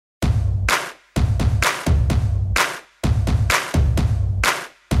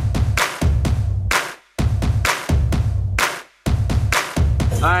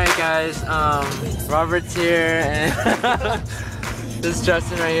Alright guys, Robert's here and this is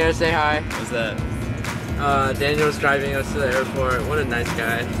Justin right here, say hi. What's that? Daniel's driving us to the airport, what a nice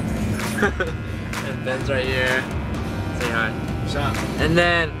guy. And Ben's right here, say hi. Shop. And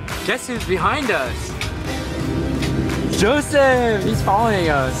then, guess who's behind us? Joseph! He's following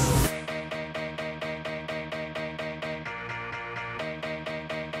us.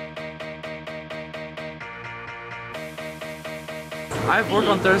 I have work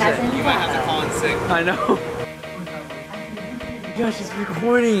on Thursday. You might have to call in sick. I know. Gosh, she's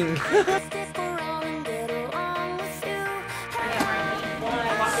recording.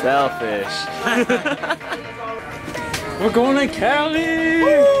 Selfish. We're going to Cali!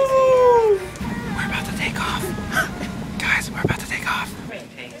 Woo! We're about to take off. Guys, we're about to take off.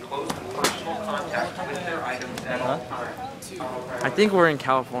 Maintain close personal contact with their items at all times. I think we're in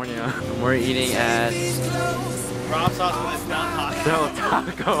California. We're eating at Rob sauce when it's not taco. Del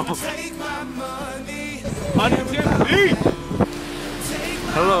Taco.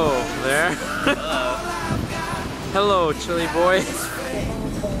 Hello there. Hello. Hello, chili boy.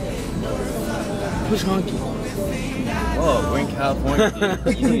 Who's honky? Whoa, we're in California,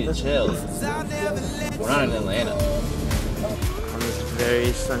 dude. You need to chill. We're not in Atlanta. On this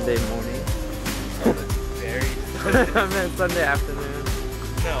very Sunday morning. Very. I meant Sunday afternoon.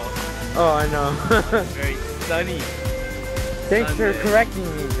 No. Oh, I know. Very sunny. Thanks Sunday. for correcting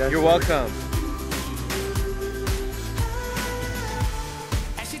me, Justin. You're welcome.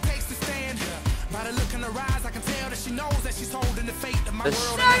 As she takes the stand, by the look in her eyes, I can tell that she knows that she's holding the fate of my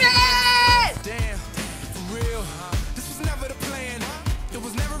world. Damn, for real. This was never the plan. It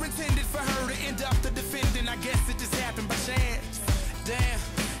was never intended for her to end up the defendant. I guess it just happened by chance. Damn,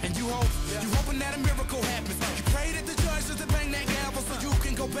 and you hoping that a miracle happens. You pray that the judge doesn't bang that gavel so you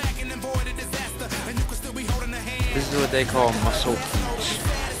can go back and avoid a disaster, and you can still be holding a hand. This is what they call muscle peach.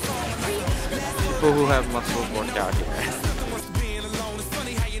 People who have muscles work out here. It's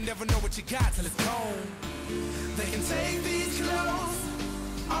funny how you never know what you got till it's gone. They can take these clothes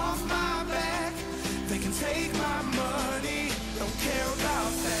off my back. They can take my money. Don't care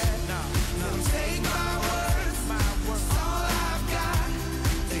about that. No. Take my words. All I've got.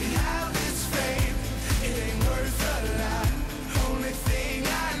 They can have this fame. It ain't worth a lot. Only thing I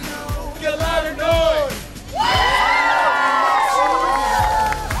know. Get louder noise.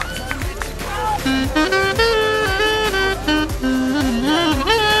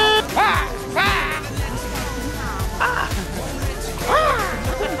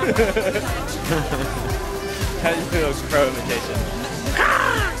 How do you feel crow imitation?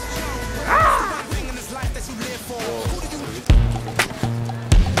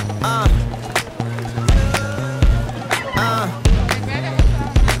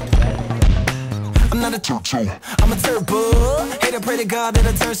 I'm not a choo-choo, I'm a turbo. Hate I pray to God that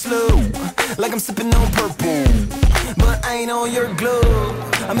I turn slow, like I'm sipping on purple, but I ain't on your glove.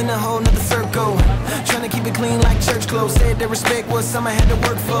 I'm in a whole nother circle, trying to keep it clean like church clothes. Said that respect was something I had to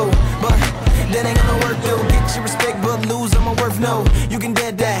work for, but that ain't gonna work though. Get your respect but lose on my worth, no. You can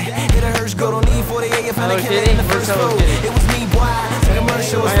dead that, hit a Hirsch, go, don't need 48 if I didn't kill it in the first floor. It was me, boy, took a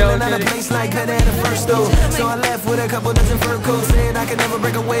commercial, was feeling out of place like that at the first though. So I left with a couple dozen fur coats, said I could never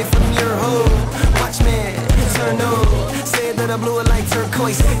break away from your hoe. Watch me, turn no, said that I blew it like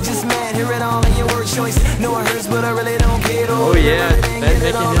turquoise. Just mad, hear it all in your word choice. Know it hurts but I really don't care. Oh yeah, Ben making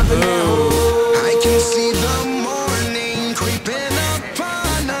his move. I can see the morning creeping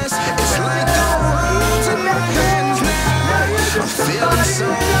upon us. It's like the world's in my hands now. I'm feeling so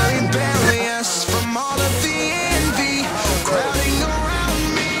rebellious from all of the envy crowding around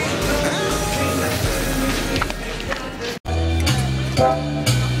me.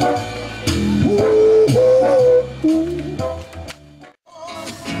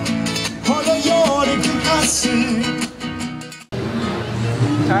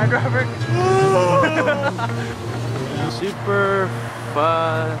 Tired, Robert? Super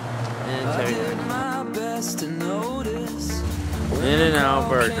fun and In-N-Out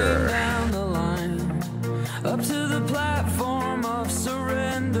Burger. Up to the platform of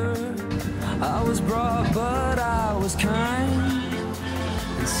surrender. I was brought, but I was kind.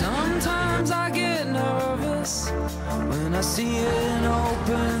 And sometimes I get nervous when I see an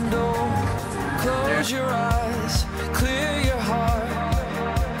open door. Close your eyes, clear your heart.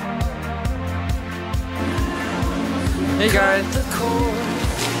 Hey guys.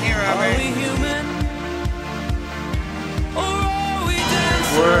 Hey, Robert. Are we human? Or are we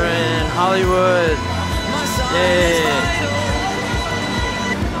dancing? We're in Hollywood. My side Yay. is vital.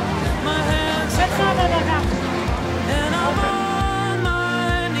 My hands are cold. And I'm on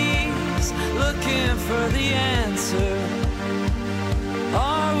my knees looking for the answer.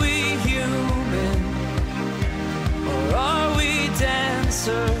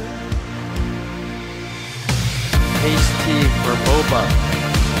 dancer. Tasty for boba,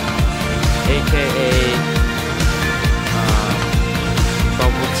 aka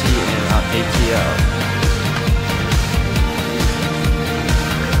bubble tea and ATL.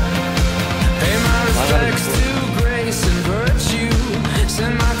 Pay my respects to grace and virtue.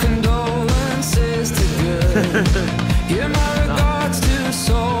 Send my condolences to good. Give my regards to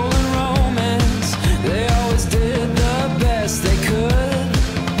soul and romance. They always did the best they could.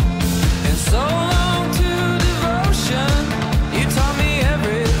 And so long to devotion. You taught me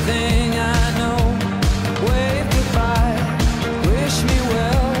everything I know. Wave goodbye, wish me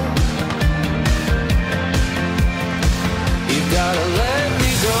well. You gotta let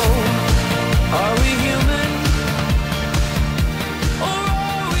me go. Are we human? Or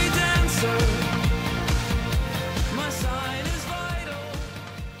are we dancer? My sign is vital.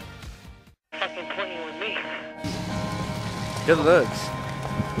 Fucking playing with me. Good looks.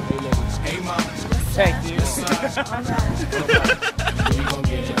 Thank you.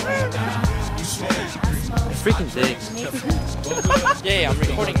 Freaking dicks. Yeah, I'm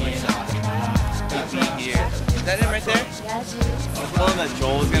recording it. Here. Is that it right there? I was told that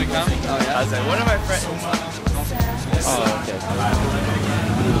Joel was gonna come. Oh, yeah? I was like, one of my friends. Oh, okay.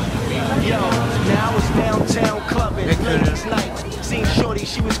 Yo, now it's downtown clubbing, ladies night. Seen shorty,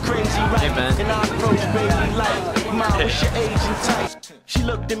 she was crazy, right? Hey, man. And I approached baby like, Mom, what's your age and type? She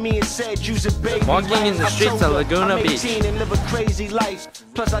looked at me and said, you's a baby. Walking in the streets of Laguna Beach. I'm 18 and live a crazy life.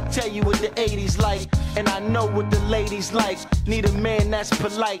 Plus I tell you what the 80s like, and I know what the ladies like. Need a man that's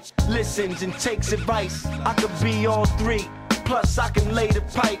polite, listens and takes advice. I could be all three. Plus I can lay the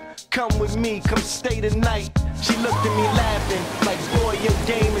pipe. Come with me, come stay the night. She looked at me laughing, like boy, your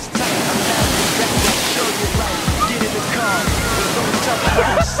game is tight. I'm laughing back, I'll show you right. Get in the car, don't touch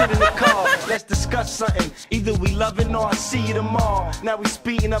me, sit in the car. Let's discuss something. Either we loving or I see you tomorrow. Now we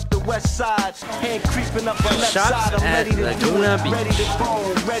speeding up the west side, hand creeping up the left Shots side. I'm ready to do Laguna it, Beach. ready to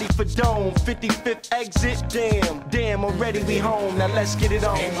bone, ready for dome. 55th exit, damn, already we home. Now let's get it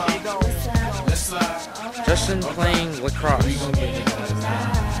on. Justin playing lacrosse. You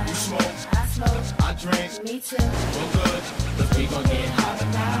smoke, I drink, me too. We're good, but we gon' get hot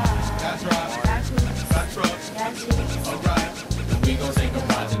tonight. That's right, got trucks, alright, then we gon' take a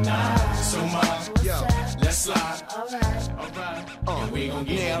ride tonight. So mom, yo, let's slide, alright, and we gon'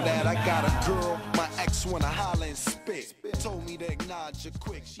 get Now that I got a girl, my ex wanna holler and spit. Told me to acknowledge her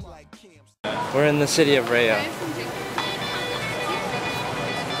quick, she like Kim. We're in the city of Rayo.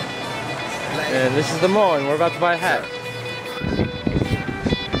 And this is the mall, and we're about to buy a hat.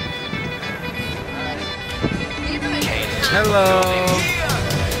 Hello.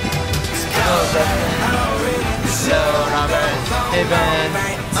 Hello, Justin. Hello, Robert. Hey, Ben.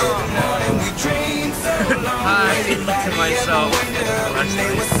 Hi to myself.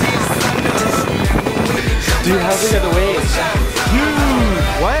 Dude, how big are the waves? Huge.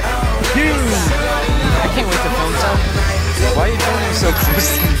 What? Huge. I can't wait to film some. Why are you filming so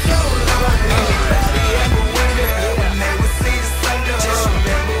close to me?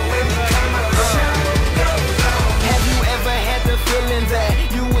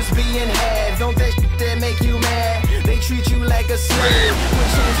 Being had, don't that shit that make you mad? They treat you like a slave, put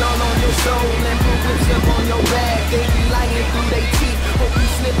chains all on your soul and put whips up on your back. They be lying through their teeth, hope you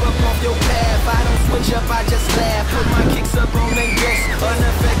slip up off your path. I don't switch up, I just laugh, put my kicks up on their wrists,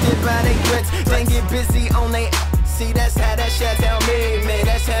 unaffected by their threats. Then get busy on they. See, that's how that shit tell me, man.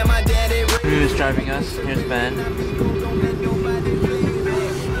 That's how my daddy. Who's driving us? Here's Ben.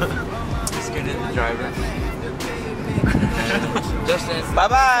 He's good at the driver. Justin.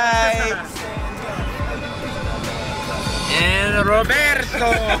 Bye-bye! And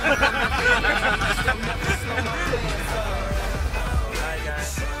Roberto!